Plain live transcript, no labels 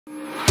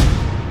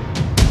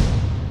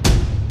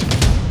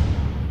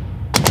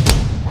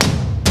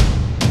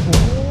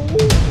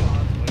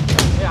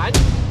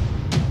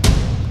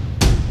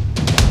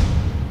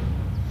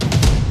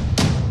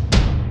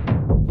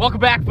Welcome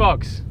back,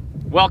 folks.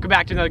 Welcome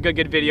back to another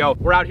good video.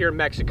 We're out here in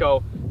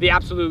Mexico, the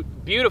absolute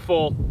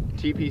beautiful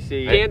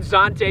TPC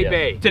Danzante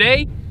Bay.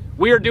 Today,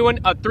 we are doing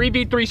a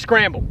 3v3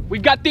 scramble.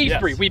 We've got these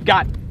three. We've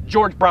got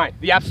George Bryant,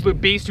 the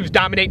absolute beast who's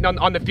dominating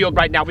on the field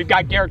right now. We've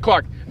got Garrett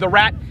Clark, the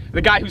rat,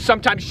 the guy who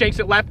sometimes shakes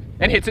it left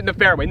and hits it in the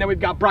fairway. And then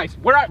we've got Bryce.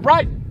 Where at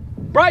Bryce?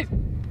 Bryce!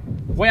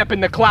 Way up in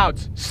the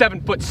clouds,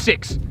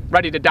 7'6",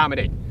 ready to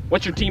dominate.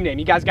 What's your team name?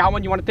 You guys got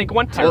one? You want to think of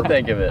one? We'll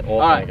think of it. All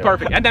right,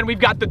 perfect. And then we've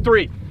got the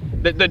three.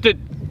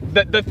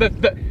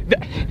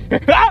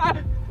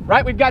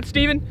 Right, we've got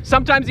Steven.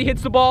 Sometimes he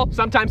hits the ball,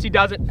 sometimes he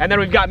doesn't. And then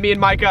we've got me and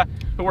Micah,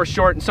 who are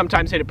short and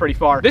sometimes hit it pretty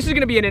far. This is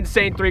gonna be an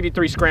insane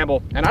 3v3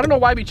 scramble. And I don't know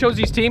why we chose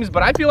these teams,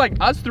 but I feel like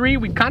us three,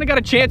 we've kind of got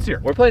a chance here.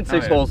 We're playing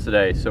six holes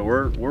today, so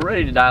we're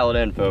ready to dial it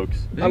in,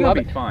 folks. This is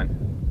gonna be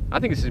fun. I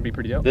think this is gonna be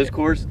pretty dope. This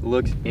course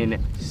looks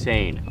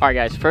insane. All right,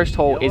 guys, first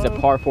hole is a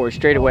par 4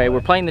 straight away.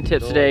 We're playing the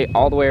tips today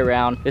all the way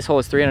around. This hole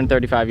is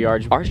 335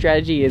 yards. Our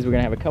strategy is we're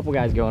gonna have a couple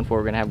guys going for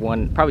it. We're gonna have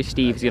one, probably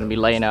Steve's gonna be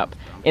laying up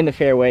in the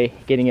fairway,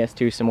 getting us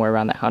to somewhere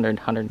around that 100,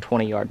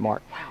 120 yard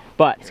mark.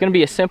 But it's gonna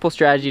be a simple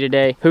strategy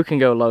today. Who can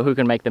go low, who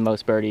can make the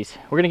most birdies.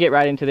 We're gonna get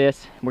right into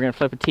this. We're gonna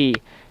flip a tee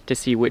to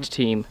see which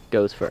team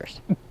goes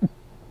first.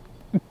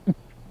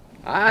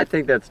 I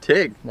think that's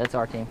Tig. That's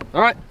our team.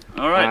 All right.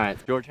 All right.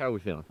 George, how are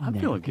we feeling? I'm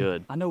feeling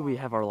good. I know we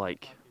have our a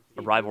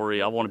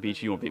rivalry. I want to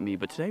beat you, you want to beat me,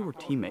 but today we're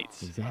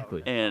teammates.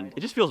 Exactly. And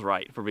it just feels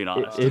right, if we're being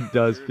honest. It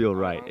does feel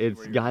right.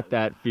 It's got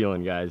that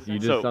feeling, guys. You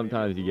just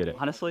sometimes you get it.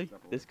 Honestly,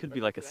 this could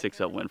be like a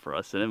 6-0 win for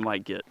us, and it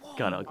might get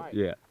kind of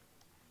ugly. Yeah.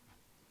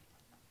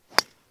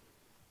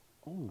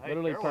 Ooh,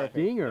 literally perfect.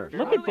 Stinger.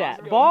 Look at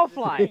that, ball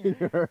flying.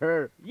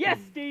 Stinger. Yes,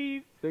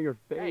 Steve. Stinger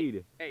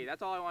fade. Hey,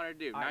 that's all I wanted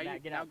to do. All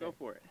right, Now go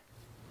for it.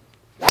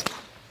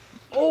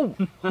 Oh.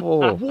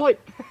 Oh. What?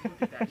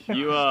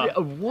 You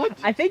What?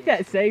 I think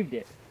that saved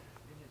it.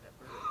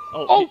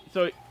 Oh.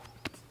 So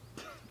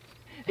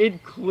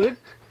It clipped.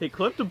 he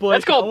clipped a bush.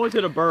 Let's go. Almost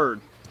hit a bird.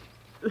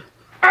 You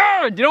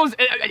know,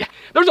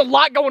 there's a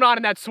lot going on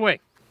in that swing.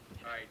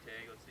 All right,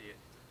 Tig, let's see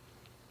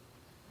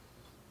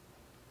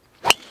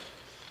it.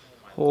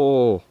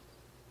 Oh.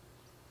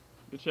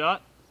 Good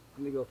shot.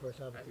 Let me go first.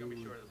 That's gonna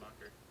be short of the bunker.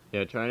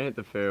 Yeah, trying to hit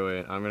the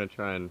fairway. I'm gonna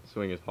try and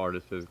swing as hard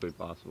as physically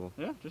possible.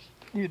 Yeah, just.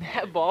 Dude,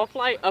 that ball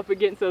flight up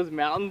against those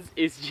mountains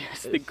is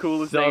just the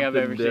coolest thing I've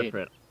ever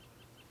different.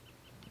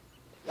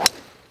 seen.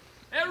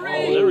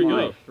 Oh, there we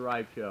go.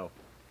 Strike show.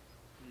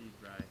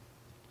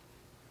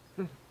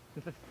 I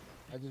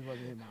just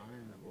wasn't hitting my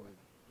iron, boy.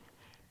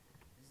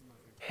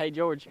 Hey,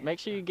 George, make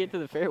sure you get to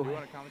the fairway.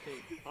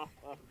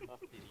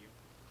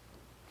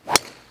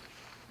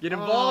 Get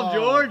involved, Oh,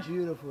 George.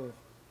 Beautiful.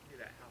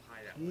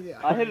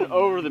 I hit it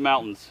over the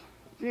mountains.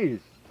 Jeez.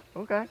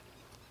 Okay.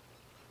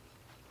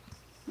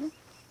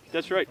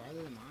 That's right.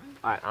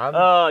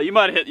 I'm. You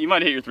might hit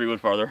your 3-wood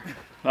farther.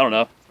 I don't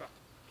know.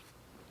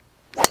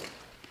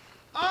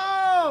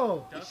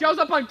 Oh! It shows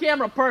up on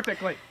camera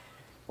perfectly.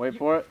 Wait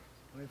for it.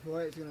 Wait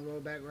for it. It's gonna roll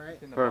back right.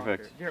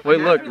 Perfect. Wait,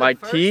 look, my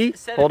tee.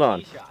 Hold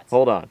on.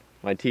 Hold on.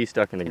 My tee's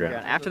stuck in the ground.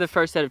 After the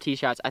first set of tee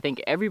shots, I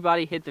think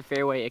everybody hit the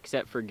fairway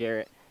except for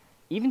Garrett.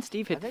 Even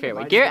Steve hit the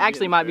fairway. Garrett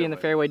actually might be in the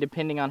fairway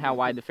depending on how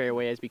wide the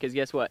fairway is, because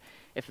guess what?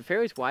 If the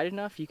fairway's wide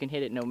enough, you can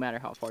hit it no matter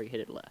how far you hit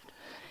it left.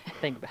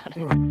 Think about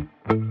it.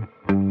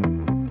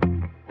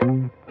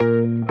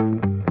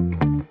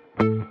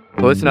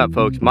 Listen up,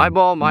 folks. My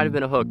ball might have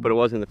been a hook, but it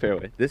wasn't in the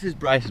fairway. This is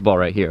Bryce's ball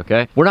right here,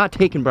 okay? We're not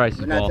taking Bryce's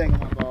We're not ball. taking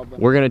my ball, but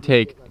We're gonna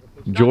take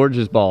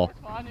George's ball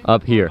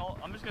up here,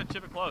 I'm just gonna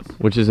chip it close.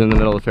 which is in the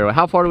middle of the fairway.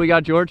 How far do we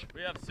got, George?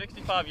 We have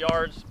 65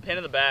 yards, pin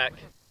in the back.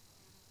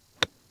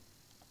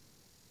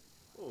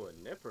 Oh, a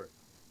nipper.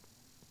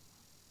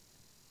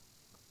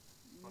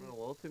 A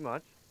little too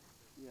much.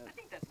 I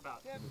think that's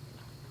about it.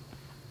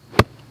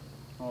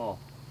 Oh,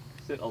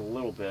 sit a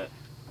little bit.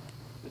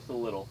 Just a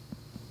little.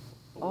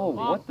 Oh,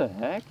 what the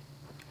heck?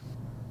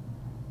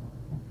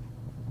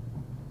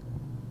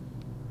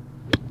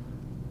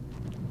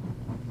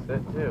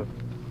 Sit too.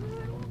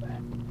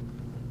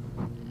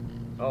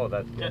 Oh,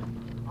 that's good.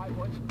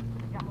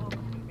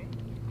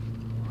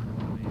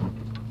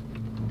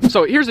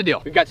 So here's the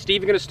deal. We've got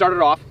Steve gonna start it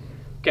off.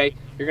 Okay,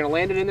 you're gonna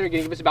land it in there. You're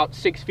gonna give us about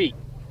 6 feet.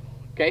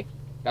 Okay,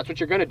 that's what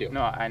you're gonna do.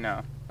 No, I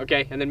know.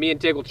 Okay, and then me and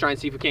Tig will try and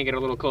see if we can't get it a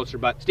little closer.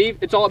 But Steve,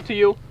 it's all up to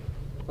you.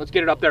 Let's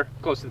get it up there,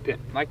 close to the pin.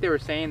 Like they were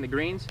saying, the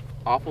greens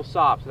awful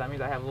soft, so that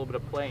means I have a little bit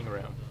of playing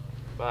room.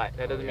 But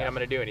that doesn't mean I'm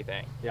going to do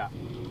anything. Yeah.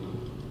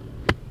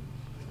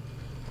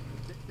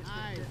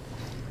 nice.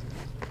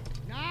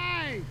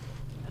 Nice.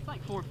 That's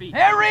like 4 feet.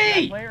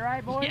 Harry! Play it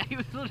right, boy? Yeah, he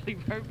was literally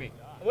perfect.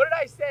 What did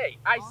I say?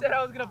 I said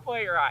I was going to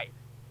play it right.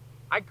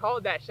 I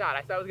called that shot.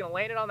 I said I was going to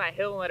land it on that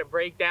hill and let it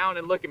break down,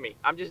 and look at me.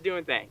 I'm just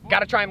doing things.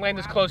 Gotta try and land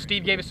this close.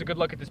 Steve gave us a good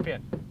look at this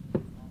pin.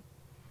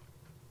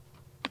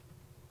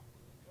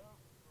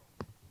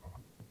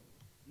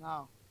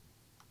 No.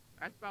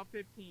 That's about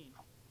 15.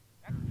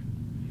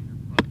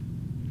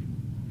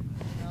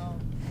 No.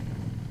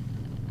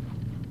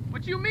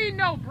 What you mean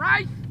no,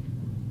 Bryce?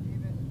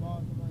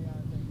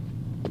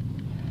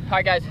 All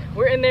right, guys,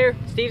 we're in there.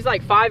 Steve's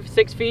like 5,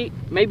 6 feet,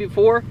 maybe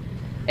 4.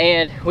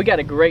 And we got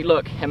a great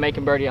look at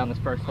making birdie on this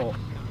first hole.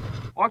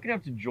 Walking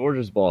up to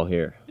George's ball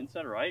here.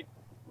 Inside right.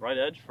 Right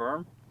edge,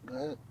 firm.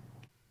 Good.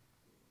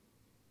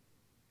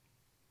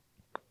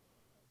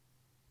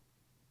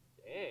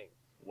 Dang.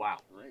 Wow.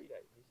 You see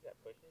that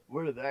push it?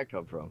 Where did that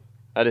come from?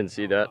 I didn't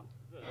see that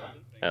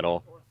at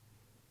all.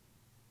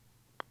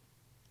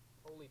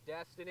 Holy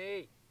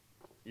destiny.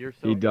 You're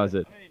so does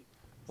it.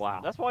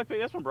 Wow. That's why I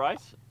picked this one,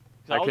 Bryce.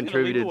 I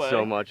contributed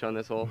so much on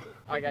this hole.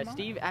 All right, guys,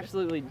 Steve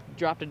absolutely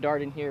dropped a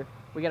dart in here.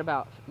 We got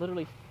about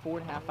literally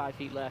 4.5, 5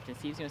 feet left, and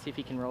Steve's gonna see if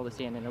he can roll this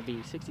in, and it'll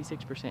be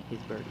 66% his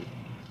birdie.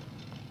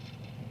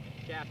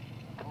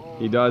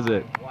 He does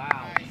it.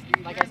 Wow.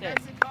 Like I said,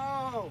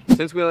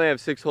 Since we only have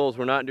 6 holes,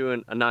 we're not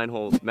doing a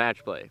 9-hole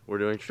match play. We're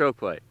doing stroke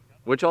play,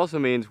 which also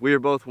means we are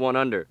both 1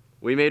 under.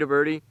 We made a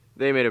birdie,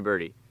 they made a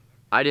birdie.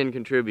 I didn't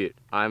contribute.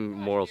 I'm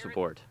moral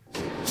support.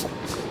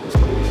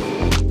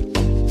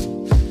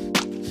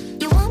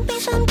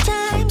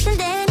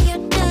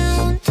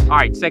 All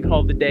right, second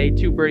hole of the day,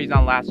 2 birdies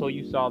on last hole.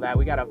 You saw that.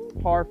 We got a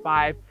par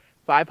 5,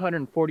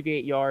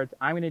 548 yards.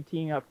 I'm gonna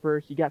tee up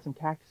first. You got some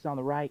cactus on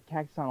the right,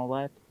 cactus on the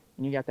left,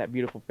 and you got that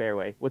beautiful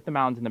fairway with the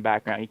mountains in the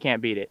background. You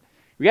can't beat it.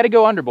 We got to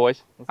go under,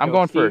 boys. I'm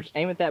going Steve, first.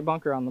 aim at that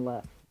bunker on the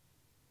left.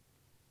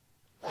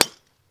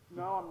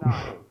 No, I'm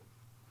not.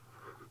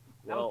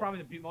 That was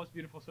probably the most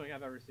beautiful swing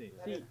I've ever seen.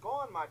 See,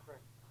 gone, my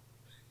friend.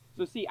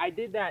 So see, I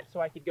did that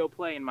so I could go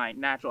play in my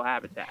natural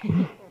habitat,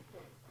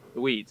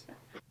 the weeds.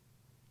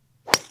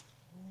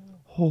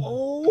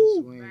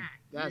 Oh, swing.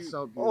 That's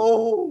so beautiful.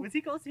 Oh, was he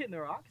close to hitting the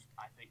rocks?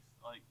 I think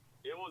like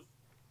it was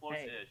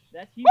close-ish. Hey,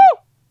 that's huge.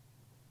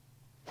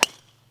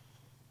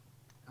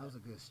 That was a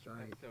good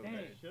strike. So I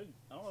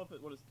don't know if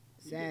it would have.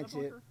 Sand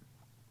chip.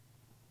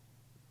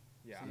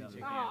 Yeah. Sand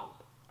chip. All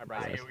right,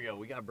 Bryce. Here we go.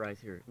 We got Bryce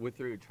here. With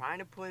through trying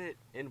to put it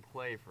in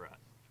play for us.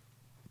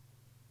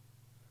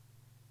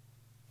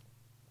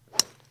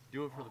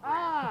 Do it for the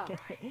brand.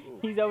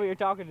 He's over here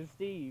talking to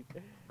Steve.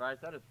 Bryce,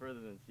 that is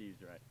further than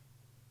Steve's, right?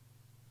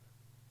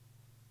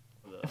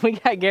 We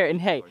got Garrett, and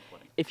hey,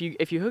 if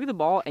you hook the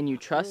ball and you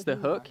trust the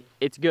hook,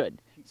 it's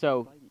good.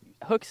 So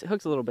hook's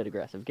a little bit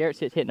aggressive. Garrett's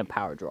hitting a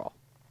power draw.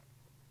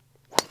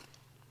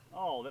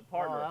 Oh, that Oh,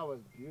 partner. that was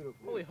beautiful.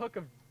 Holy hook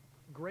of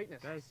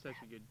greatness. That is such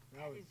a good.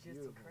 That was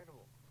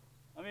beautiful.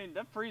 I mean,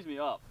 that frees me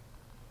up.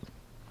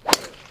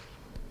 Yes,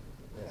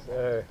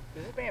 sir.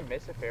 Does this man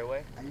miss a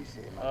fairway? How you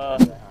see it?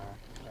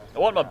 It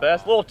wasn't my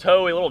best. A little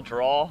toey, a little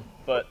draw,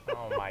 but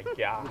Oh my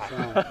god.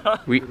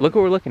 Look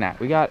what we're looking at.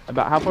 We got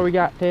about how far we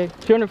got, Tig?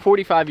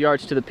 245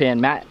 yards to the pin.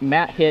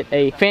 Matt hit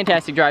a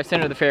fantastic drive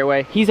center of the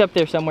fairway. He's up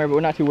there somewhere, but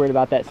we're not too worried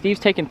about that. Steve's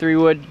taking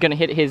 3-wood, gonna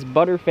hit his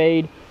butter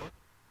fade.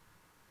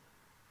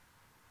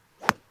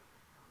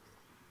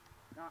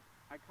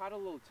 I caught a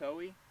little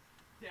toey.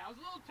 Yeah, I was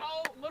a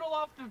little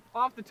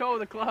off the toe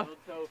of the club.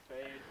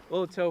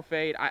 Little toe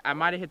fade. I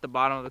might have hit the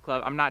bottom of the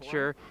club. I'm not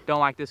sure. Don't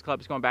like this club.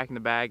 It's going back in the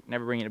bag.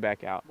 Never bringing it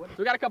back out. So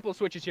we got a couple of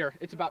switches here.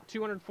 It's about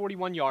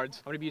 241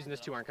 yards. I'm gonna be using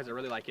this 2-iron because I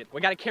really like it. We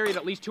gotta carry it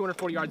at least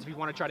 240 yards if you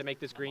want to try to make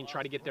this green,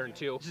 try to get there in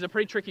 2. This is a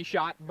pretty tricky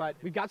shot, but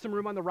we've got some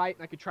room on the right,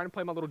 and I could try to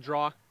play my little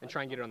draw and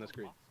try and get it on this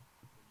green.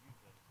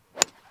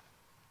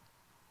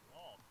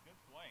 good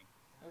swing.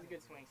 That was a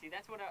good swing. See,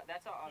 that's the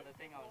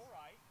thing I was.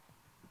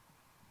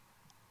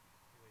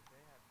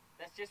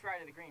 That's just right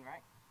of the green,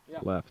 right? Yeah.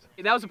 Left.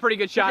 That was a pretty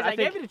good shot. Because I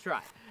think gave it a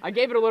try. I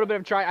gave it a little bit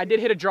of a try. I did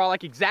hit a draw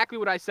like exactly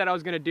what I said I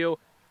was gonna do.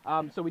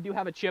 So we do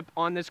have a chip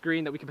on this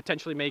green that we could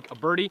potentially make a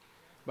birdie.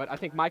 But I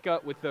think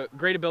Micah, with the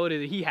great ability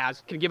that he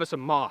has, can give us a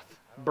moth,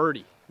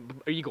 birdie,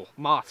 eagle,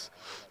 moths.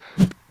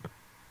 Oh,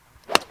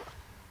 that's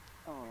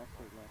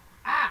so low.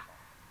 Ah!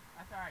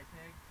 That's all right,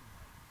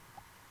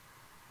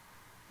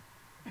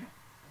 Tig.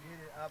 Hit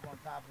it up on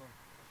top of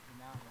the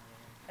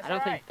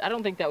mountain. I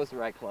don't think that was the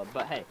right club,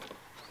 but hey,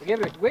 we gave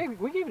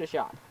it a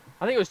shot.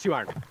 I think it was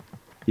 2-iron.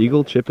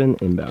 Eagle chipping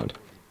inbound.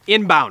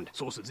 Inbound.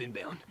 Soul says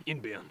inbound.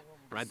 Inbound.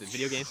 Right, the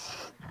video game.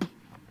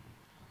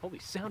 Holy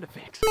sound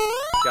effects.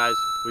 Guys,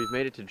 we've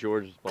made it to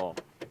George's ball.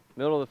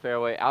 Middle of the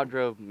fairway,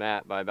 outdrove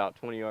Matt by about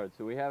 20 yards.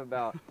 So we have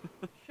about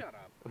Shut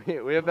up.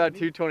 we have about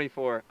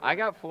 224. I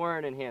got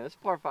 4-iron in hand. This is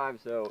par 5,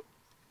 so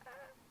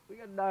we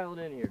got to dial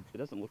it in here. It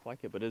doesn't look like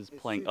it, but it is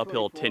playing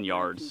uphill 10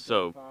 yards,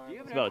 so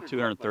it's about a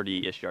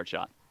 230-ish yard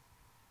shot.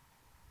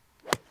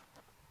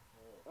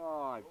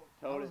 Oh, I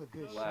That towed was a it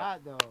good left.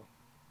 shot, though.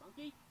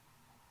 Bunky?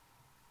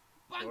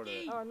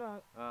 Bunky! Oh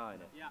no. Oh, I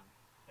know. Yeah.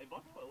 Hey,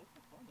 bunker play looks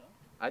like fun,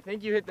 though. I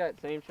think you hit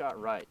that same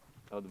shot right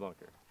of the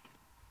bunker.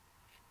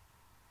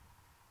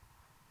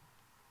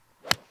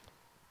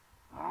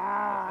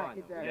 Ah, fine,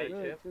 hit though. that Yeah,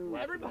 good, chip. too.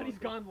 Left. Everybody's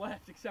gone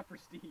left except for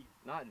Steve.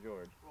 Not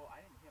George. Well, I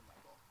didn't hit my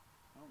ball.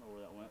 I don't know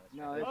where that went.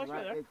 No, Oh, it's it's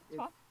right right.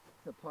 there.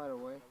 It's a putt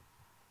away.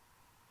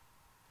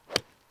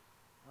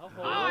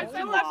 Oh, it's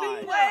in left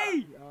in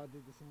play! We all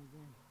did the same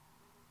thing.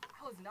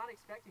 I was not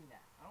expecting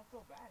that. I don't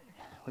feel bad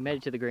anymore. We made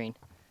it to the green.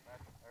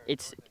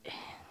 It's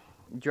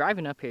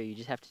driving up here. You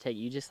just have to take.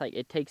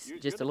 It takes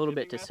just a little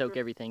bit to soak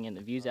everything in.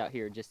 The views out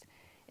here are just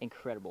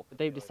incredible. But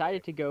they've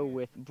decided to go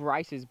with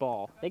Bryce's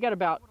ball. They got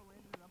about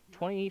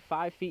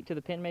 25 feet to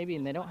the pin maybe,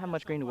 and they don't have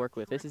much green to work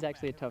with. This is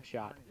actually a tough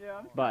shot,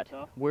 but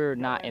we're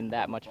not in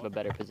that much of a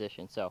better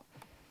position. So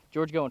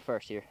George going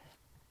first here.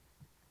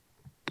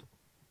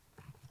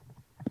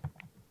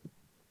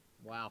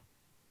 Wow.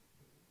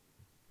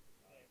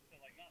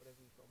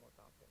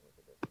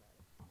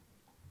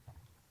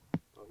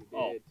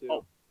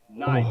 Oh,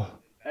 nice. Oh.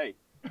 Hey.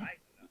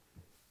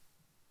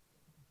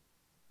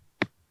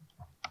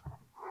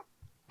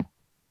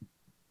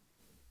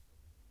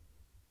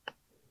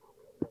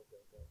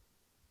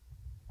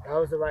 That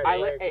was the right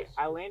way. Hey,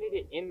 I landed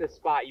it in the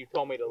spot you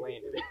told me to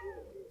land it.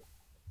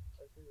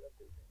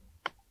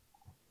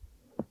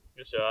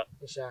 Good shot.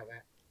 Good shot,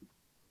 man.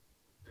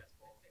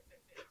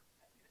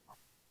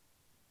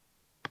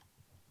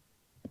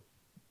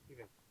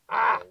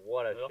 Ah!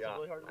 What a Is it also shot.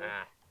 really hard to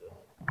Ah.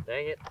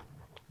 Dang it.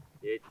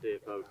 You hate to see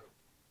it, folks.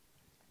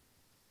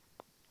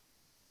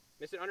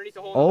 Miss it underneath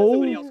the hole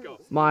and let somebody else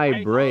go.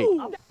 My break.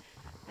 Oh,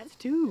 that's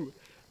two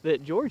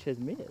that George has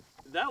missed.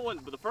 That one,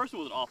 but the first one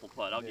was an awful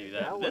putt. I'll give you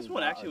that. This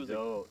one actually was.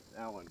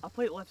 That one. I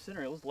played left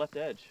center. It was left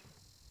edge.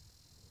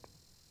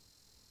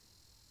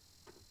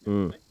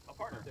 Mm. A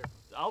partner.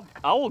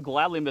 I will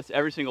gladly miss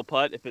every single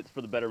putt if it's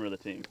for the betterment of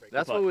the team.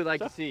 That's what we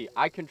like to see.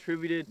 I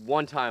contributed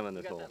one time on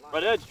this hole.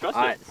 Right edge, trust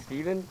All it. right,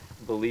 Steven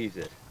believes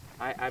it.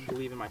 I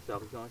believe in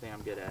myself. It's the only thing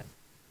I'm good at.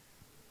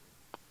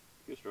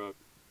 Good stroke.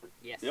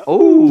 Yes. Yep.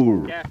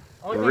 Oh, Yeah.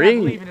 Only thing I Three.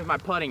 believe in is my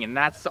putting, and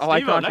that's all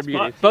Steve-o, I nice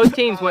contributed. putt. Both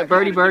teams went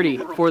birdie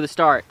for the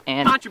start,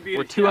 and Contributed,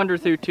 we're 2 under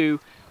through 2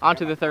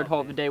 onto the third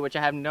hole of the day, which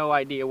I have no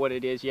idea what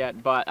it is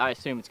yet, but I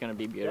assume it's going to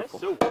be beautiful.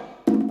 So,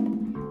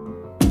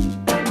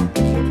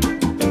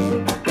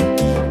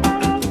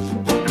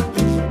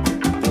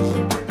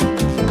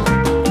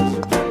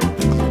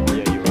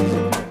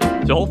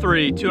 so hole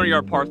 3,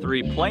 200-yard par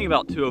 3, playing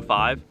about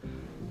 205.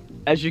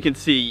 As you can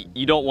see,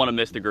 you don't want to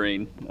miss the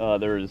green.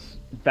 There's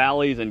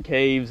valleys and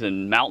caves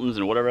and mountains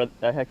and whatever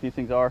the heck these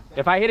things are.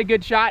 If I hit a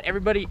good shot,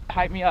 everybody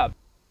hype me up.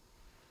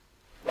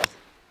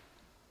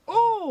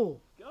 Oh!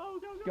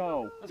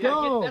 Go.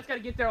 Go! That's got to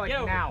get there like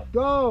now.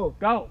 Go!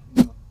 Go.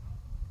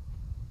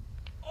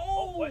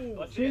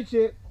 Oh! Cheat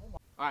it.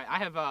 All right,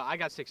 I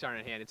got 6 iron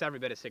in hand. It's every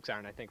bit of 6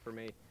 iron, I think, for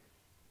me.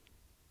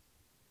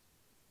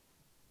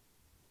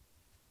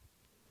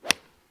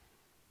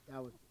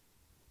 That was.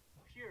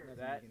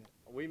 that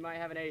we might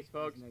have an ace,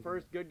 folks.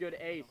 First good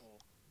ace.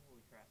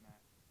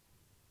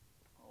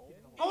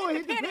 Oh, it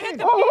hit the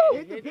pin! Oh,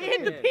 Hit the it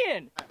hit the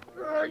pin.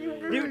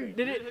 Dude,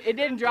 it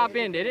didn't drop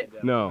in, did it?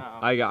 No,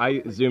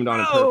 I zoomed on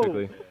it No.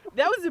 perfectly.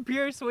 That was the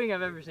purest swing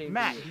I've ever seen.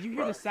 Matt, did you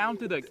hear the sound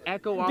through the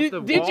echo off Did,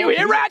 the did wall? you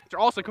hear that?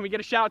 Also, can we get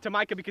a shout out to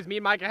Micah because me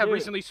and Micah have Dude.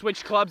 recently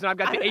switched clubs and I've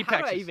got the How do I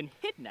apexes. even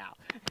hit now?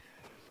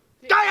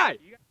 Guy!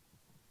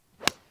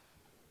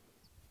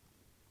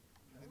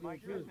 What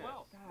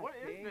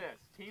is this?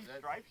 Team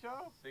Stripe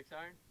Show? 6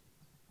 iron?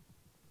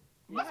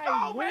 Let's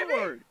go,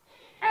 baby!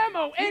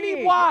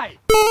 M-O-N-E-Y!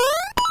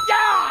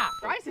 Yeah!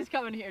 Bryce is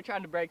coming here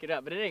trying to break it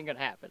up, but it ain't gonna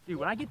happen. Dude,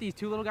 when I get these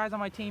 2 little guys on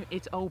my team,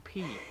 it's OP.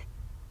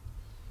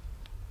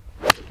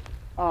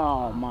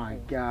 Oh my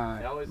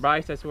God. That was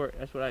Bryce, that's what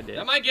I did.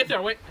 That might get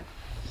there. Wait.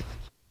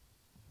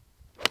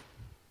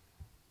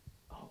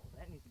 Oh,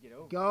 that needs to get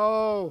over.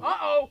 Go!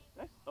 Uh-oh!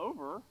 That's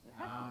over.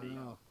 Oh,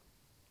 no.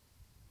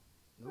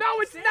 No,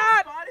 it's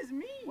not! Spot is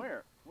me.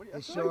 Where? What do you,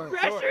 It's short.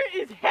 Pressure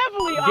is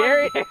heavily on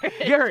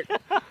Garrett,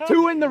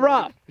 2 in the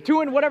rough.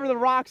 2 in whatever the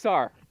rocks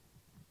are.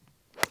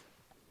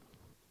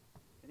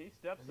 he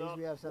steps At least up,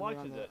 we have something watches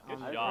on the- it. on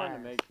Good the shot.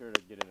 grass. make sure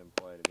to get it in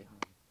play.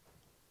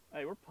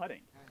 Hey, we're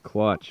putting.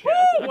 Clutch.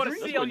 That's What a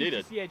that's seal what you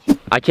needed. CH.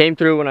 I came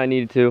through when I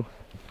needed to.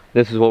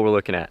 This is what we're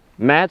looking at.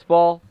 Matt's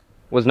ball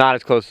was not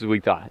as close as we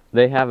thought.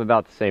 They have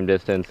about the same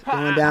distance.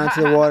 Going down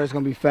to the water is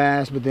going to be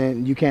fast, but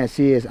then you can't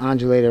see it's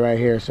undulated right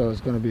here, so it's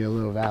going to be a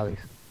little valleys.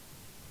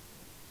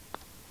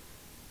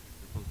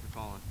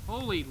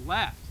 Holy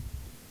left.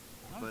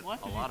 But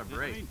a lot of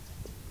break.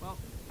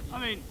 I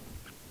mean,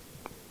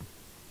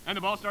 And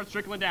the ball starts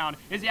trickling down.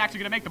 Is he actually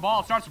going to make the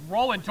ball? Starts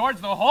rolling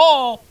towards the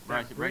hole.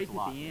 Bryce, it breaks a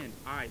lot. the end.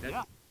 All right,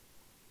 that's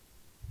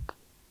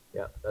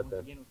Yeah, that's it.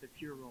 again with the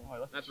pure roll.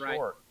 That's right.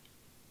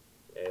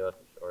 Yeah, he left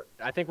it short.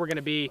 I think we're going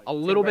to be a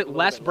little bit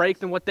less break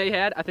than what they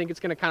had. I think it's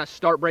going to kind of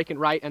start breaking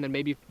right and then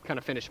maybe kind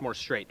of finish more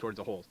straight towards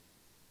the holes.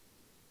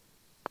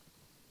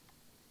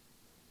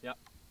 Yep.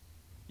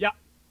 Yep.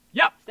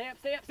 Yep. Stay up,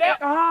 stay up, Stay up.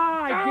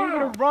 Ah, I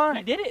gave it a run.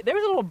 He did it. There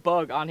was a little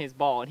bug on his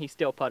ball, and he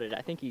still putted it.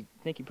 I think he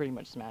pretty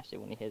much smashed it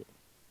when he hit it.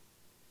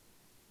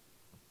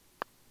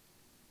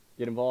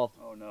 Get involved.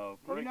 Oh no.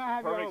 Do you Perfect, not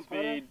have your own perfect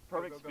putter? speed.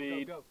 Perfect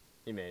speed.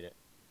 He made it.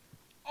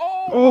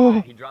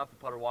 Oh! He dropped the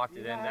putter, walked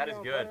it in. That is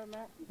good.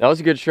 That was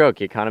a good stroke.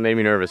 It kind of made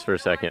me nervous for a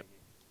second.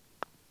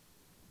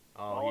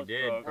 Oh, he Solid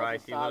did. stroke.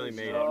 Bryce, he literally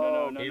made it.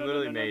 No, He no,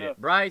 literally no, made no. it.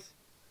 Bryce.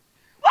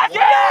 Let's go!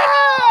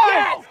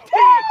 Yes!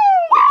 Team!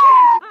 What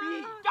can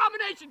you be?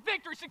 Domination,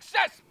 victory,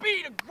 success,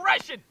 speed,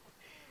 aggression.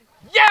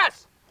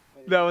 Yes!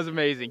 That was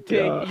amazing. Tig,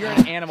 you're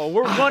an animal.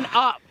 We're 1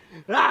 up.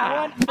 1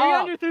 up. 3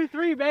 under through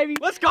 3, baby.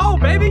 Let's go,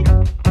 baby!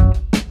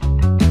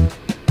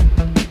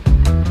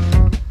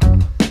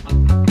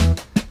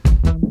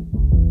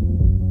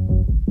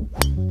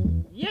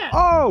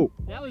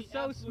 was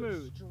so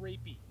smooth.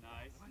 Strafey.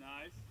 Nice,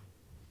 nice.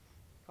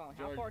 Colin,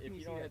 how far can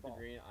you see that ball?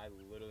 green, I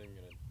literally am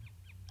gonna.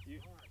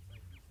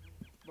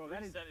 Bro,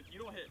 that is, If you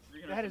don't hit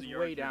 300 that is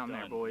way down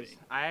there, done, boys.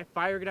 baby. I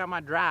fired out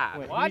my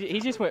drive. Wait, he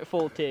just went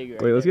full TIG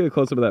right Wait, let's there. get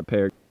close up to that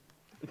pair.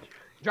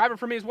 Driver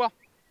for me as well.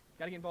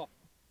 Gotta get involved.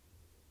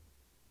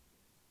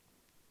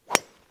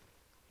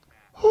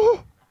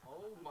 Oh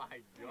my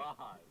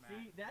god.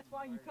 See, that's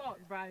why you caught,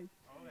 Bryce.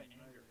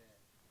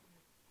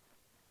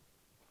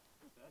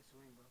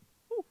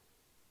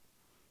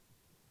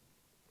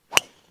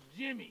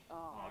 Jimmy.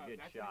 Oh, good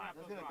shot.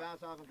 That's gonna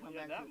bounce off and come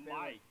Yeah, back that to the fairway.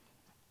 might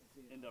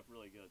end up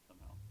really good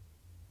somehow.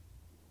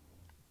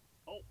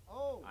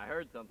 Oh. I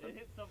heard something. It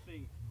hit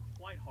something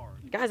quite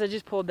hard. Guys, I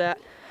just pulled that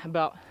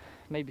about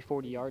maybe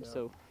 40 yards,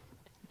 so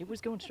it was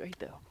going straight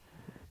though.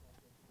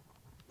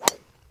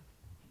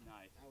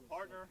 Nice.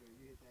 Partner.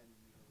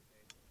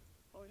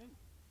 Oh, he didn't.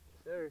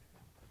 Sir.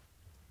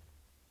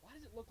 Why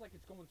does it look like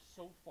it's going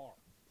so far?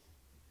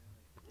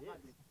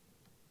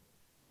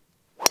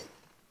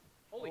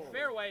 Holy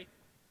fairway.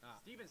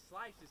 Steven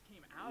Slice just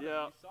came out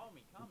Yeah. of it. You saw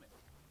me coming.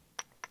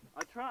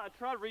 I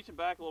tried reaching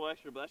back a little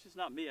extra, but that's just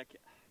not me. I can't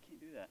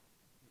do that.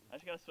 I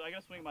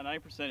gotta swing my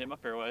 90%, hit my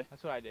fairway.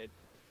 That's what I did.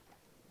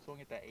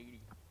 Swung at that 80.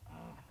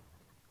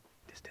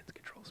 Distance,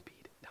 control,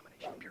 speed,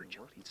 domination, pure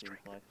agility, and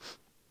strength.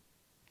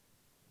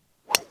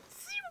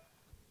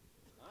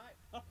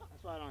 That's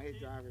why I don't hit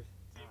drivers.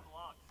 Team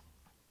blocks.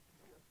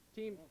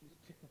 Team.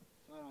 That's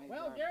why I don't hit Well,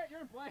 drivers. Garrett,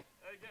 you're in play.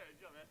 Hey, Garrett,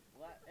 good job, man.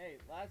 Hey,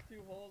 last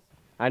 2 holes.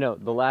 I know,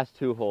 the last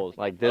 2 holes.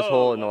 Like this Oh,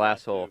 hole and the my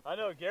last bad, hole. dude. I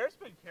know, Garrett's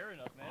been carrying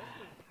up, man.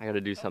 I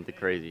gotta do something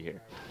crazy here.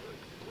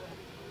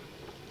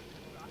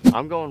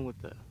 I'm going with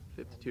the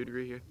 52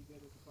 degree here.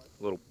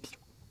 Little.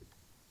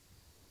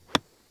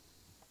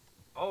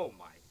 Oh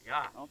my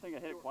god. I don't think I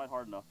hit it quite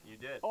hard enough. You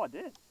did. Oh, I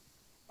did.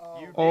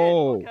 You did.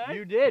 Oh. Okay.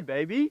 You did,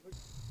 baby.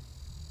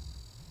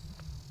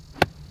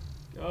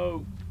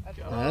 Go.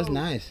 Oh, that's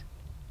nice.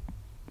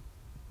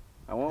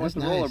 I went That's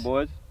with the roller, nice.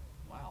 boys.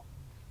 Wow.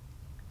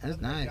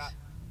 That's nice.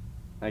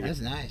 Thank you.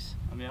 That's nice.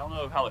 I mean, I don't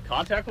know how the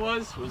contact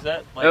was. Was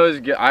that like? That was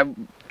good. I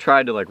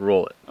tried to like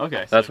roll it.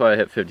 Okay. That's why I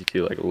hit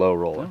 52, like low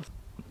roll it.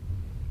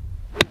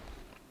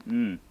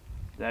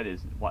 That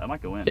is. Why, I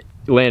might go in.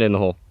 Land in the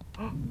hole.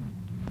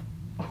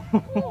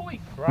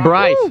 Holy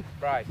Bryce.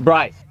 Bryce.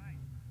 Bryce.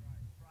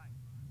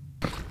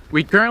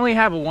 We currently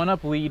have a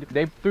 1-up lead.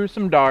 They threw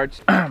some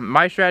darts.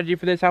 My strategy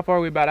for this, how far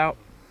are we about out?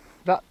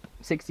 About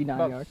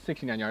 69 yards.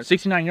 69 yards.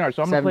 69 yards.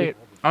 So I'm gonna 70. play it.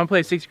 I'm gonna play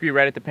a 60 degree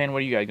right at the pin. What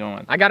are you guys going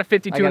with? I got a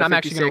 52 I got and a I'm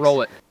actually going to 56.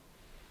 roll it.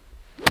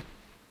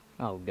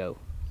 Oh, go.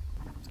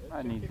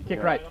 I need to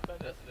Kick right.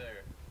 That's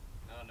there.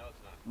 No, it's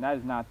not. That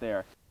is not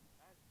there.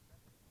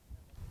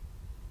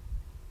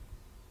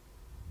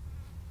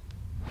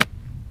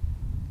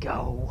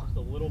 Go. Just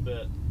a little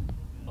bit.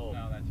 Oh.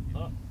 No, that's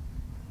Oh.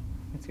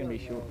 It's going to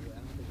be short.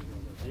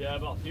 Yeah,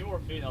 about a few more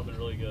feet. That'll be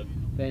really good.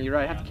 Then you're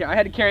right. I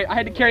had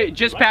to carry it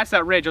just past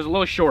that ridge. I was a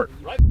little short.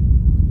 Right.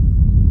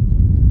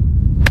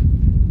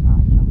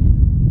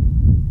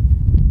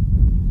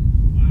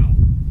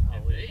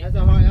 That's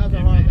a hard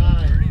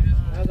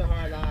line. That's a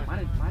hard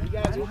line. You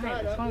guys just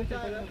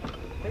tied up.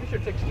 Maybe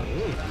should take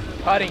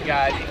Putting,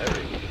 guys.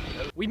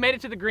 We made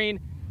it to the green.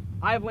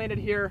 I have landed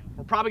here.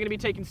 We're probably going to be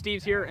taking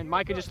Steve's here, and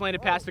Micah just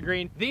landed past the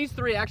green. These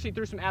 3 actually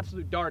threw some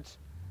absolute darts.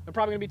 They're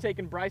probably going to be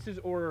taking Bryce's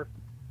or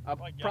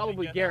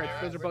probably Garrett's.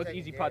 Those are both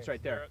easy putts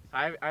right there.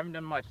 I haven't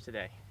done much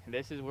today.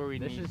 This is where we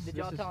need. Did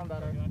y'all tell him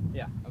about our...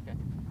 Yeah. Okay.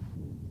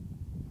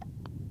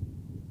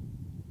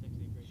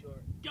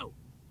 Go.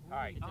 All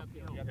right.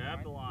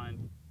 Grab the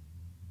line.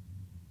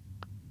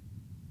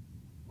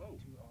 Whoa.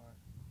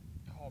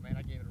 Oh man,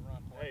 I gave it a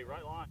run. Hey,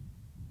 right line.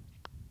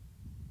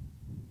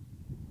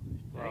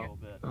 Dang a it. little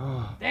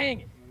bit. Dang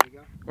it.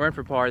 We're in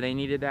for par. They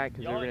needed that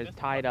because they're gonna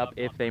tie it up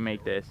if they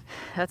make this.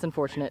 That's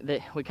unfortunate.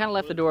 We kind of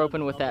left the door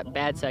open with that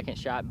bad second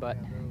shot, but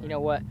you know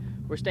what?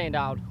 We're staying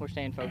dialed. We're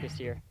staying focused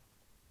here.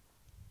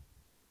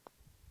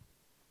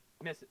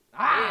 Miss it.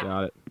 Ah!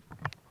 Got it.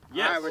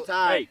 Yes. All right, we're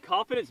tied. Hey,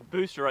 confidence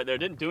booster right there.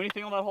 Didn't do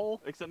anything on that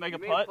hole except make a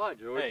putt.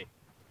 Hey,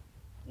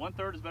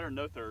 1/3 is better than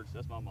no thirds.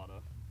 That's my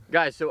motto.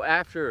 Guys, so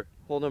after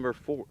hole number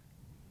 4,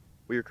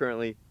 we are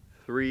currently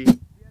 3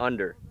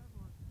 under.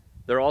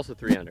 They're also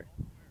 3 under.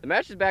 The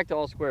match is back to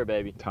all square,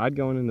 baby. Tied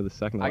going into the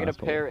second I got a last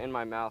hole. pear in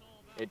my mouth.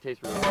 It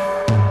tastes really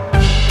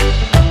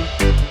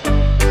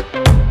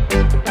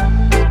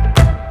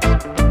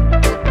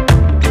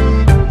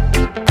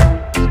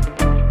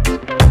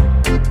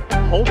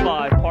Hole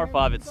 5, par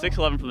 5. It's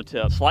 611 from the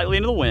tip. Slightly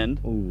into the wind.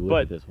 Ooh, look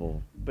But- at this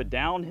hole. But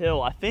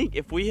downhill, I think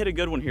if we hit a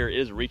good one here, it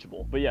is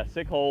reachable. But yeah,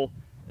 6 hole,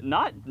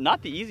 not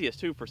the easiest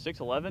too for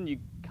 611. You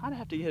kind of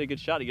have to hit a good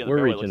shot to get in the We're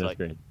fairway, reaching this looks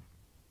like. green.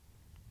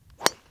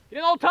 Get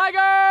an old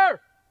tiger!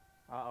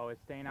 Uh-oh,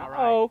 it's staying out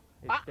Uh-oh.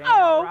 right. It's staying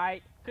out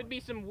right. Could be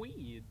some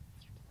weeds.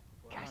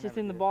 Gosh, it's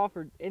in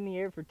the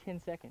air for 10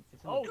 seconds.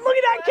 It's in the... Oh, Look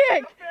at that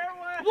kick!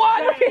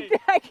 What? Look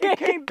at that kick!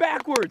 Came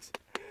backwards.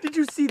 Did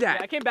you see Yeah,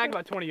 that? I came back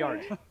about 20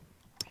 yards.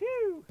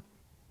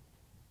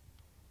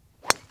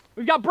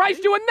 We've got Bryce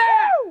doing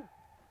that!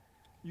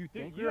 You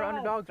think you we were know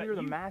underdogs? that We were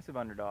the you- massive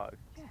underdogs.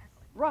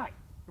 Right.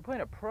 We're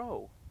playing a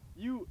pro.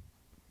 You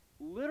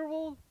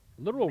literal.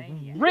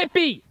 Maniac.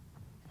 Rippy!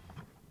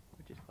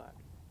 Which is clap.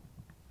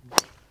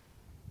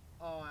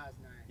 Oh, that's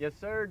nice. Yes,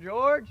 sir,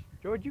 George.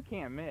 George, you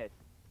can't miss.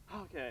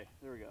 Okay,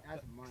 there we go.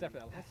 That's money. Except for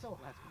that That's so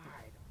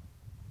high.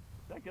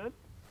 Is that good?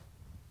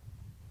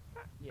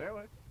 Yeah.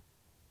 Fairway.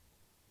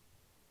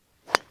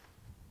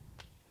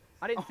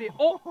 I didn't see it.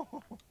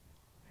 Oh!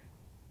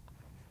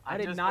 I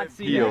did not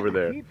see Pee that. over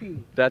there.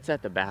 PP. That's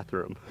at the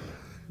bathroom.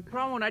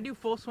 Problem when I do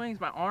full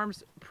swings, my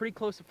arms pretty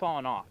close to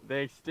falling off.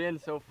 They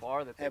extend so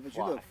far that they Hey, but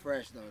you look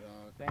fresh though,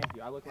 dog. Thank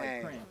you. I look like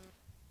Hey. Prince.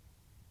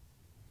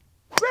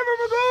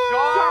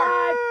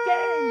 God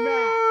dang,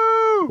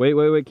 Matt!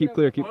 Wait, keep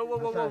clear, keep.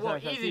 Whoa. Sorry,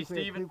 Easy, keep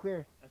clear, Steven. keep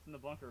clear. That's in the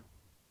bunker.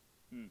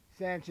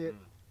 Sand chip.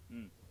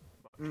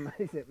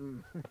 He said,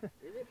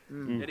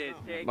 It is.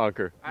 Jake.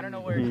 Bunker. I don't know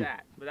where it's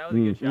at, but that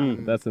was a good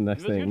shot. That's the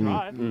next It was a good thing.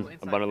 try. Inside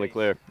Abundantly face.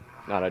 clear.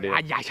 Not ideal.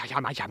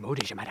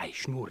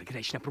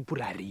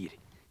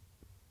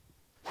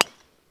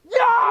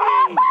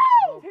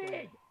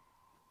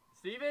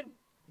 Steven?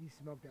 he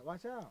smoked that.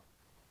 Watch out.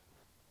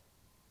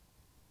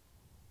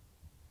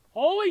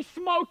 Holy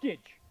smokage!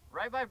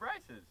 Right by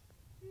Bryce's.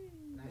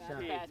 Nice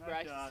shot. Pass,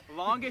 Bryce.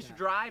 Longest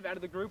drive out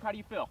of the group. How do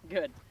you feel?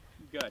 Good.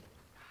 Good.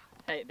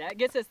 Hey, that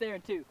gets us there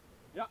too.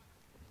 Yep.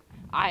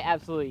 I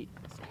absolutely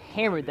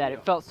hammered that.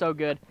 It felt so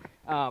good.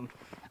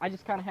 I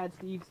just kind of had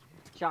Steve's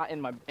shot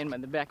in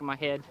the back of my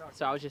head,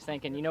 so I was just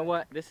thinking, you know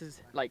what? This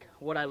is like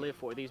what I live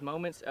for. These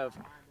moments of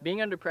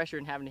being under pressure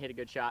and having to hit a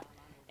good shot,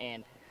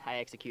 and I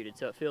executed.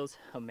 So it feels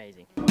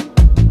amazing.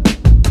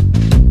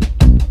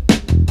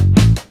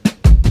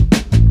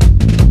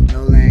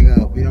 No laying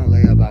up. We don't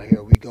lay up out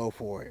here. We go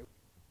for it.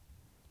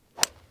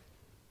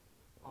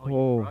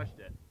 Oh. Crushed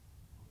it.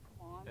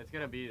 It's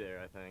gonna be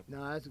there, I think.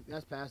 No,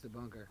 that's past the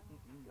bunker.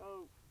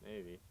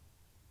 Maybe.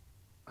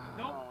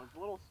 No, it's a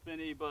little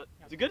spinny, but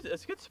it's a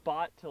good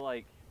spot to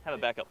like have a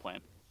backup plan.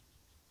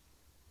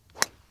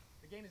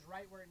 The game is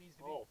right where it needs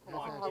to be. Oh, come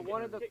on. I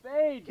wanted the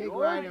fade. Kick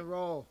right and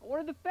roll. I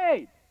wanted the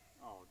fade.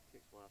 Oh,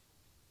 kicks left.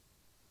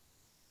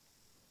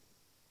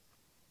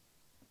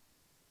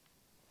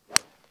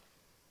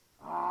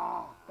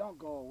 Don't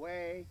go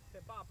away.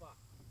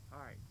 All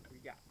right. We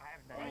got. I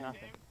haven't done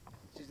nothing.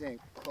 Just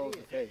ain't close the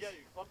face. Yeah,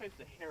 your face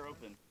the hair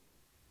open.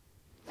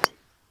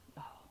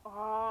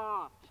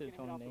 Should have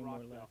told him name more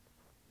left.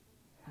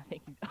 I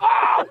think.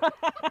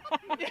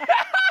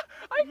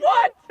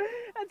 What?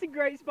 That's a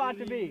great spot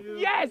to be.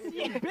 Yes,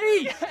 you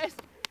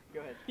beast! Go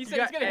ahead. He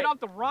said he's gonna hit off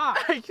the rock.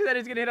 He said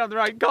he's gonna hit on the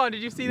right. Colin,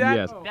 did you see that?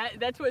 Yes.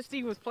 That's what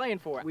Steve was playing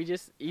for.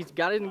 He's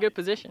got it in good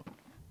position.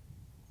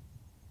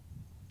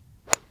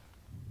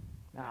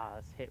 Ah,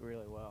 that's hit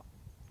really well.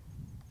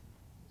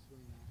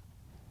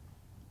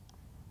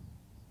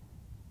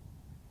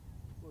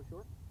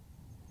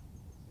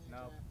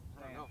 No.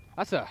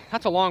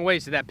 That's a long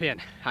ways to that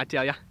pin, I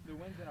tell ya. The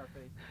wind's in our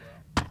face as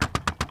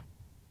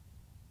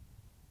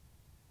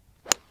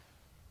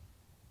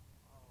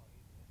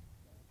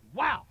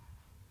well.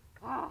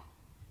 Wow.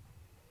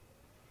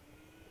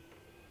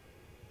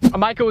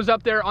 Micah was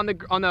up there on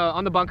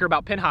the bunker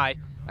about pin high,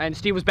 and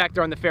Steve was back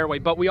there on the fairway.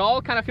 But we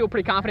all kind of feel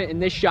pretty confident in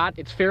this shot.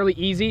 It's fairly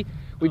easy.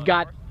 We've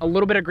got a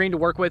little bit of green to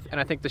work with, and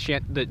I think the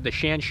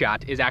Shan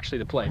shot is actually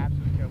the play.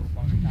 Absolutely terrible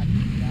bunker shot to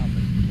get out,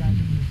 but you guys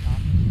are pretty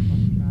confident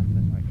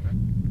in bunker shots.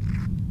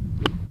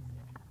 That's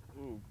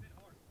my Ooh.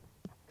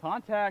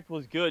 Contact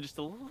was good, just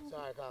a little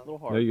There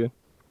hard. you go.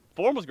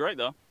 Form was great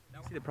though.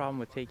 See the problem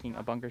with taking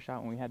a bunker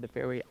shot when we had the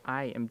fairway?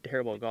 I am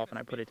terrible at golf and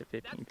I put it to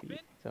 15 feet.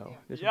 So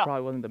this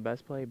probably wasn't the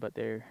best play, but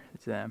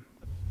it's them.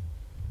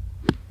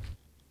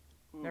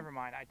 Never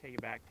mind, I take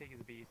it back. Take it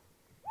as a beast.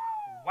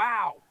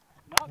 Wow.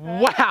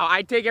 Wow,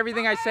 I take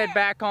everything I said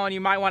back on.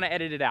 You might want to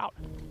edit it out.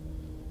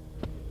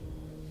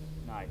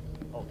 Nice.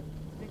 Oh.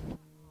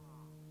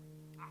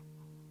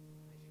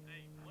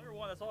 Hey, player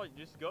one, that's all. You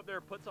just go up there,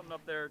 put something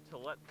up there to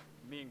let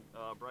me and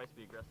Bryce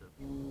be aggressive.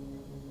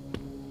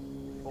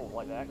 Oh,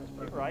 like that.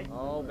 Right.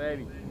 Oh,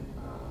 baby.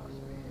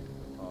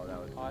 Oh, that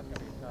was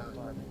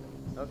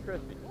That was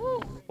crispy.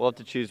 We'll have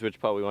to choose which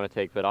putt we want to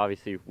take, but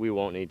obviously we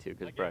won't need to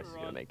because Bryce is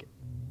going to make it.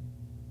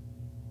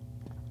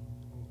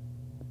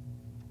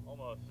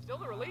 Almost. Still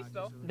the release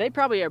though. They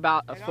probably are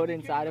about a foot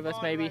inside of us,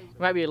 maybe.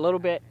 Might be a little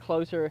bit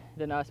closer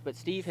than us, but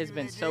Steve has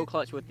been so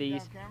clutch with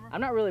these.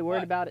 I'm not really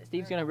worried about it.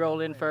 Steve's gonna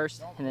roll in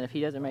first, and then if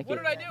he doesn't make it,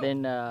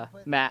 then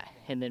Matt,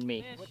 and then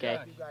me. Okay.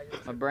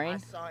 My brain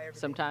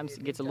sometimes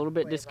gets a little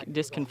bit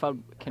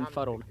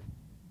confuddled.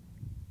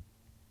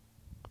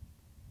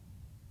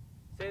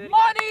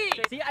 Money!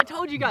 See, I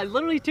told you guys.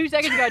 Literally 2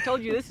 seconds ago, I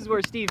told you this is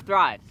where Steve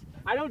thrives.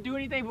 I don't do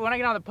anything, but when I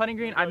get on the putting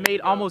green, I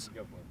made almost.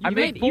 You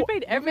made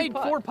every made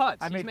putt 4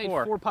 putts. I He's made made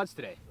 4. 4 putts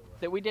today.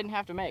 that we didn't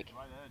have to make.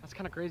 That's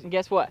kind of crazy. And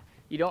guess what?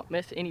 You don't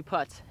miss any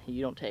putts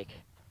you don't take.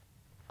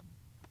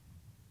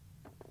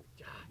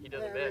 He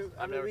doesn't miss.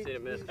 I've never seen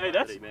him miss. Hey,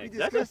 that's a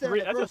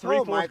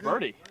 3-4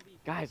 birdie.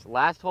 Guys,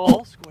 last hole.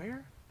 All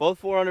square. Both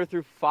 4 under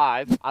through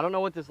 5. I don't know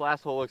what this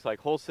last hole looks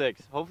like. Hole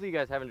 6. Hopefully you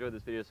guys have enjoyed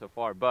this video so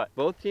far, but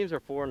both teams are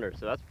 4 under,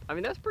 so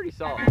that's pretty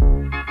solid.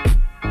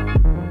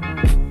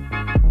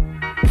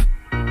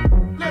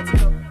 Let's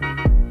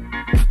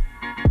go.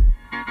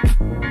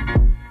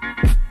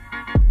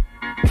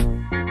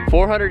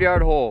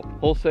 $400-yard hole,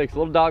 hole 6,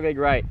 little dogleg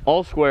right.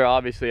 All square,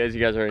 obviously, as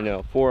you guys already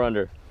know. 4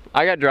 under.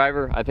 I got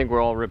driver. I think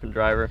we're all ripping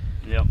driver.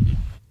 Yep.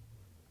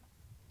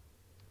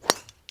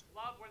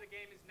 Love where the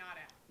game is not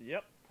at.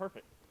 Yep,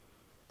 perfect.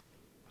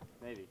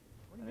 Maybe.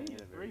 What do you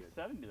mean?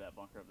 370 that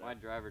bunker up there. My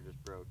driver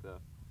just broke though.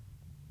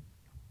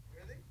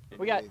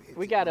 We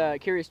got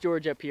Curious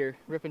George up here,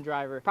 ripping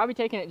driver. Probably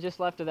taking it just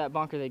left of that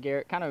bunker that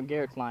Garrett, kind of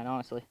Garrett's line,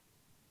 honestly.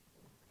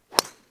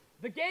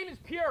 The game is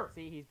pure.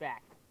 See, he's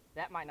back.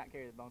 That might not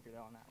carry the bunker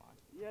though on that line.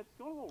 Yeah, it's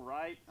going a little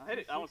right. I hit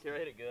it. I don't care. I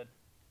hit it good.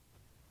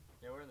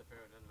 Yeah, we're in the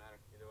fairway. It doesn't matter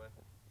either way.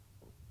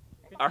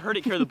 I heard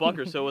it carry the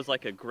bunker, so it was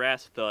like a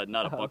grass thud,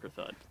 not a bunker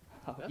thud.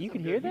 Oh, you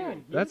can hear that?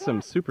 That's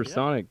some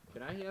supersonic.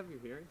 Can I have your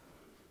hearing?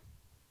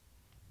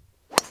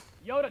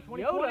 Yoda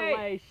 2020. Yoda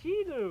way,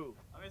 she do.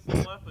 I mean,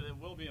 it's left, but it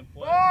will be in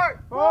play.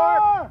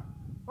 Four.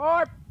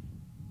 Oh,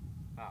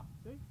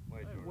 See?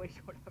 Way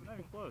short. Not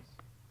even close.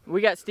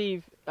 We got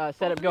Steve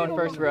set up going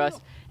first for us,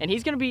 and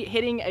he's going to be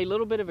hitting a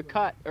little bit of a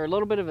cut, or a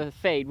little bit of a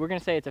fade. We're going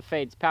to say it's a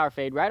fade, it's power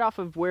fade, right off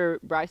of where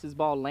Bryce's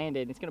ball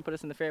landed. It's going to put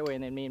us in the fairway,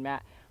 and then me and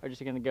Matt are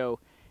just going to go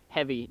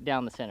heavy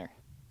down the center.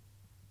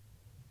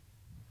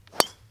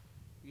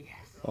 Yes.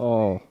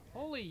 Oh.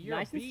 Holy, you're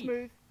Nice a and beast.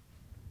 smooth.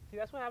 See,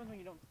 that's what happens when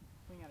you don't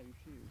swing out of your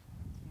shoes.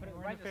 Put it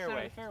We're right in in the the center of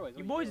fairway. the fairways.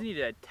 You boys need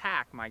to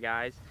attack, my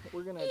guys.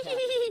 We're going to attack.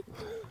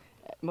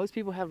 Most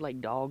people have like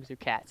dogs or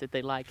cats that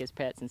they like as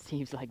pets, and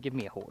Steve's like, give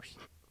me a horse.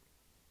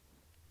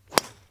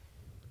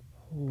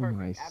 Oh, Perfect,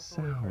 my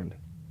absolutely sound.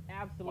 perfect.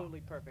 Absolutely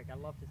perfect. I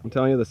love to see I'm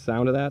telling you, the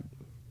sound of that.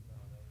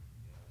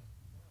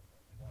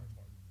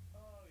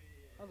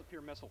 That was a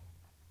pure missile.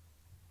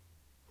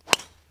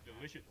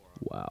 Delicious.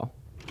 Wow.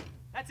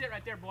 That's it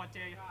right there, boy, I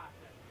tell you.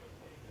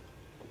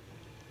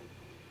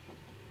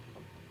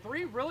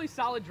 3 really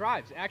solid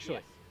drives, actually.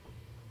 Yes.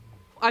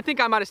 I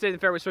think I might have stayed in the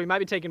fairway, so he might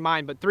be taking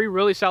mine, but 3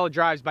 really solid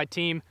drives by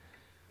team.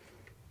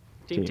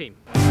 Team.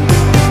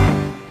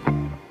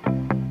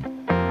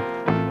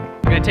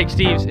 I'm gonna take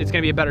Steve's. It's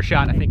gonna be a better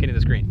shot, I think, into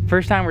this green.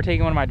 First time we're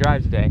taking one of my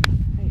drives today.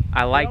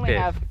 I like only this.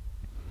 have-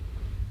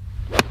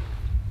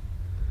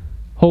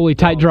 Holy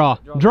tight draw.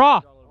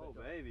 Draw! Oh,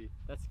 baby.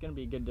 That's going to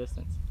be a good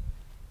distance.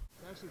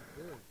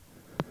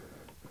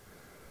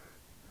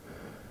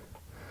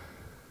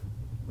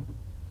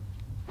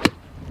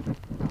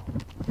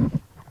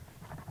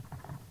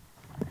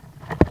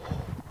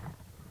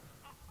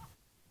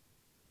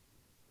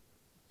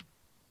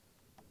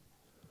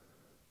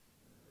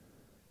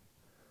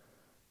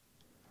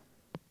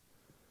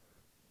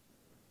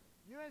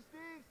 You and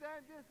Steve,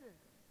 same distance.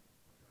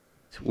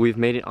 We've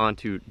made it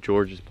onto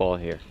George's ball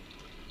here,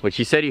 which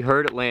he said he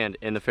heard it land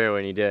in the fairway,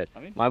 and he did. I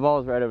mean, my ball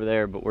is right over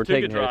there, but we're 2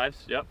 taking good hits.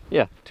 drives. Yep.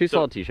 Yeah, 2 So-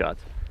 solid tee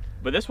shots.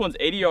 But this one's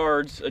 80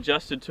 yards,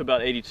 adjusted to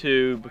about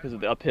 82 because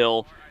of the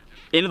uphill.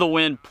 Into the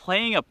wind,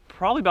 playing a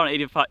probably about an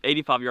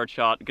 85 yard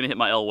shot. Gonna hit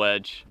my L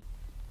wedge.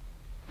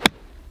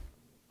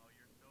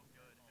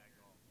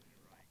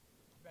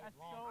 That's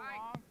so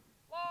long.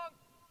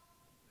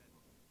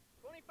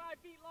 25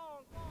 feet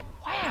long.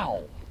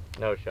 Wow.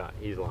 No shot.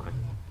 He's lying.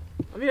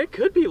 I mean, it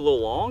could be a little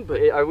long,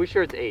 but Are we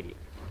sure it's 80?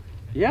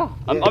 yeah.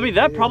 I mean,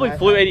 that probably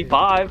flew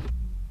 85.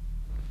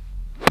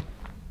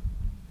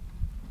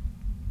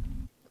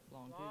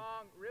 Long,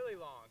 really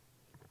long.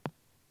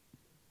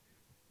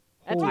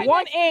 That's Right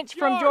 1 next to inch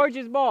from George.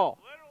 George's ball.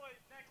 Literally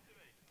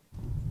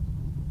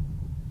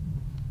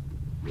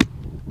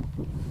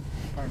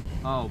next to me.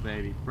 Oh,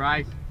 baby.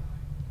 Bryce.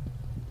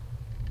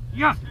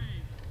 Yeah.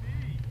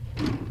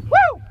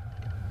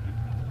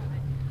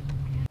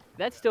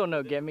 That's still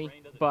no gimme,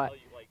 but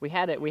we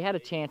had a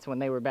chance when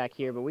they were back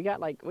here, but we got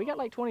like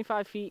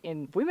 25 feet,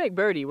 and if we make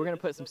birdie, we're gonna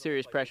put some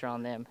serious pressure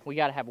on them. We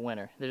gotta have a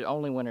winner. There's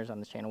only winners on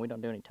this channel. We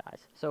don't do any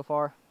ties. So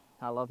far,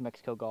 I love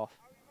Mexico golf.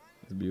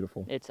 It's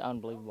beautiful. It's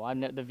unbelievable.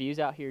 The views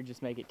out here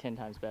just make it 10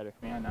 times better.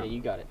 Yeah, you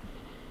got it.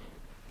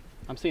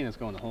 I'm seeing this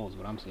going the holes,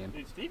 what I'm seeing.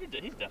 Dude, Steve,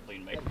 he's definitely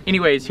gonna make it.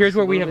 Anyways, here's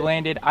where we have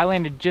landed. I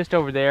landed just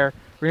over there.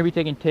 We're gonna be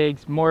taking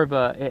Tigs. More of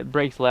a, it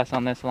breaks less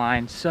on this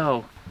line.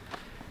 So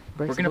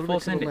we're gonna full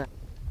send it.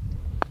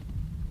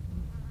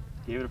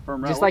 Give it a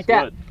firm Just route. like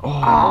that. Good.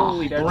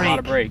 Holy There's not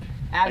a break. Hey,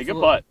 Absolutely.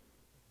 good putt.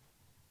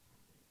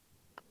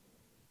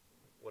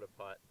 What a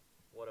putt.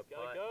 What a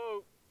Gotta putt.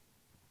 go.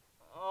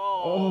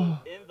 Oh,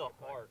 in the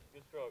heart.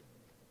 Good stroke.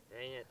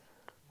 Dang it.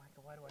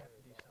 Michael, why do I have to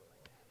do something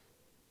like that?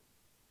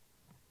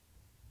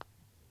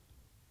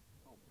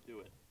 Oh, do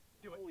it.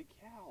 Holy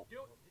cow.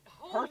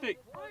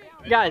 Perfect.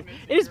 Guys,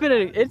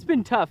 it's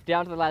been tough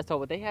down to the last hole,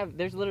 but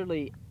there's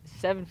literally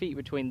 7 feet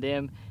between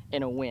them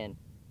and a win.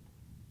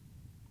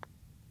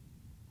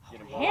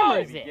 Get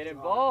Hammers involved. it. Get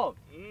involved.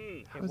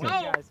 One of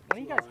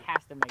you guys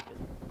has to make this.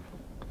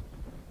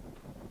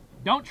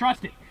 Don't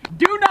trust it.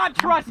 Do not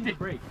trust it.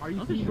 Break. Are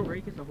you seeing the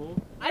break at the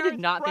hole? I did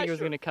not think it was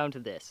going to come to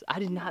this. I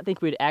did not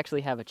think we'd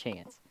actually have a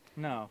chance.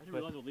 No, I didn't but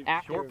realize we'll leave it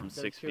After short from those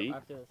 6 two- feet.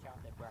 After the shot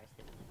that Bryce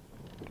did.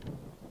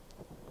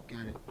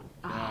 Got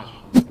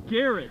it.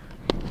 Garrett.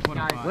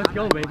 Guys, Let's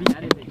go, baby.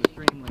 That is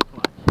extremely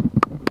clutch.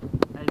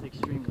 That is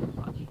extremely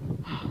clutch.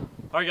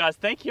 All right, guys,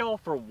 thank y'all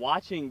for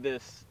watching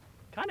this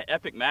kind of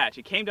epic match.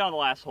 It came down to the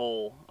last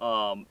hole.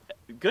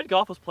 Good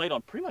golf was played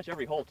on pretty much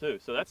every hole too,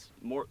 so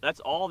that's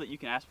all that you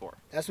can ask for.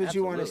 That's what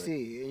you want to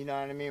see. You know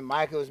what I mean?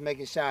 Michael was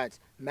making shots.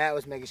 Matt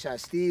was making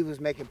shots. Steve was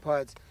making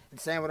putts. And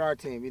same with our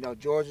team. You know,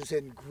 George was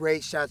hitting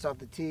great shots off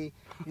the tee.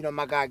 You know,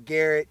 my guy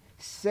Garrett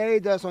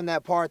saved us on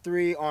that par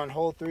 3 on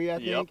hole 3, I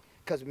think.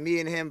 Because me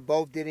and him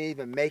both didn't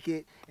even make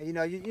it. And, you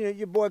know,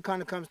 your boy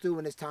kind of comes through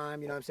when it's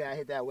time. You know what I'm saying? I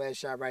hit that wedge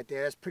shot right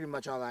there. That's pretty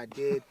much all I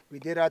did. We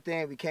did our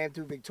thing. We came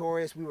through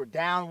victorious. We were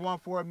down 1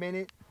 for a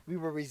minute. We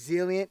were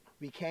resilient.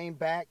 We came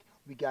back.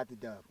 We got the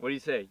dub. What do you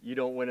say? You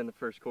don't win in the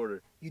first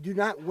quarter. You do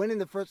not win in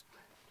the first...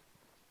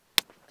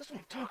 That's what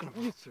I'm talking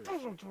about. That's what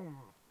I'm talking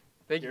about.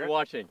 Thank you for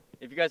watching.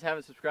 If you guys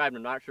haven't subscribed,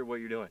 I'm not sure what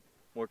you're doing.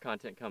 More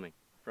content coming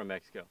from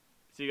Mexico.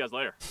 See you guys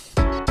later.